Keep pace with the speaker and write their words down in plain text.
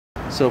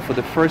So for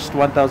the first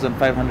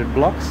 1,500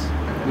 blocks,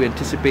 we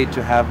anticipate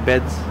to have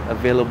beds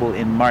available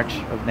in March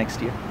of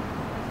next year.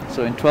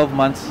 So in 12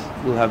 months,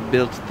 we'll have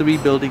built 3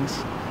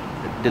 buildings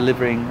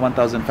delivering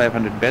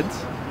 1,500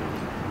 beds.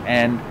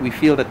 And we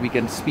feel that we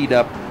can speed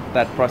up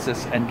that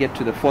process and get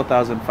to the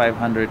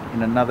 4,500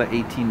 in another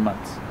 18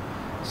 months.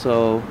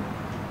 So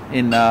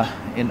in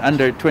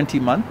under 30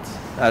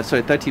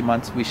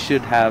 months, we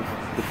should have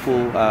the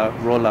full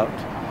rollout.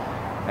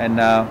 And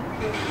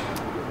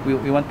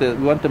we want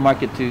the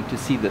market to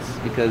see this,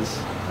 because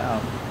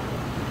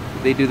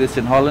they do this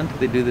in Holland,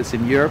 they do this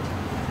in Europe.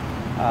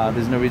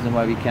 There's no reason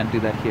why we can't do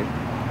that here.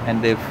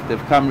 And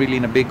they've come really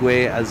in a big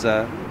way as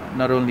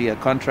not only a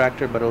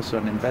contractor but also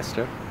an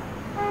investor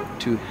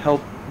to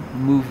help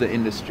move the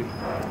industry.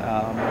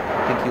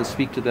 I think you'll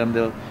speak to them.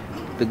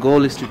 The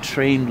goal is to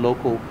train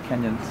local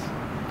Kenyans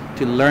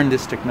to learn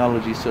this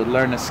technology, so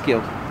learn a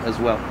skill as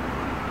well.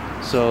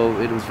 So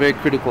it was very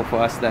critical for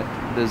us that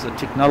there's a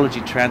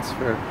technology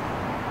transfer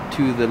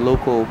to the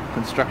local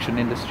construction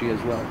industry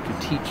as well, to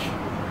teach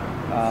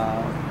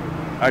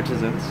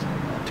artisans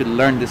to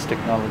learn this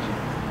technology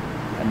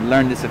and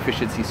learn this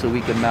efficiency, so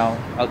we can now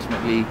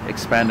ultimately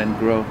expand and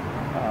grow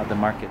the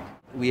market.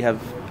 We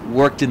have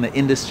worked in the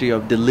industry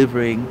of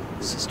delivering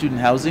student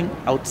housing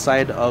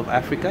outside of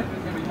Africa,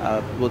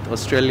 both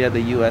Australia,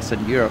 the US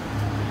and Europe.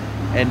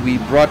 And we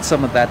brought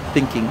some of that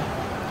thinking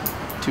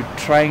to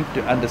trying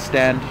to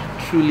understand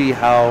truly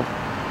how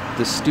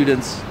the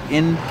students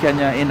in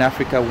Kenya, in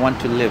Africa, want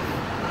to live.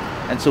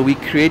 And so we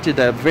created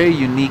a very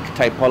unique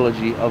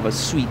typology of a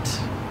suite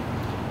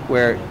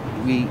where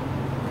we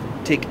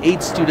take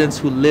 8 students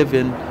who live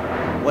in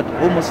what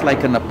almost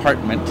like an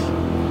apartment,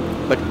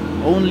 but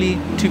only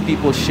 2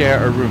 people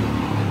share a room.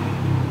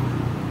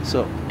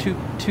 So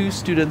two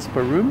students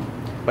per room,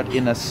 but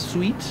in a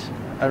suite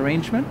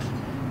arrangement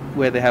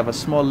where they have a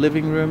small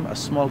living room, a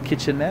small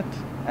kitchenette,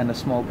 and a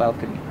small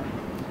balcony.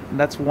 And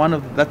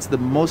that's the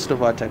most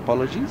of our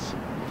typologies.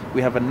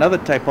 We have another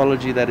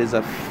typology that is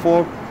a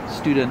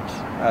 4-student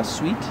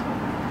suite,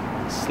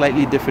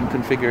 slightly different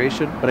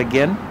configuration, but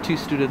again 2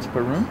 students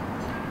per room.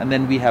 And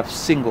then we have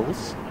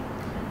singles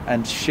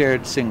and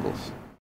shared singles.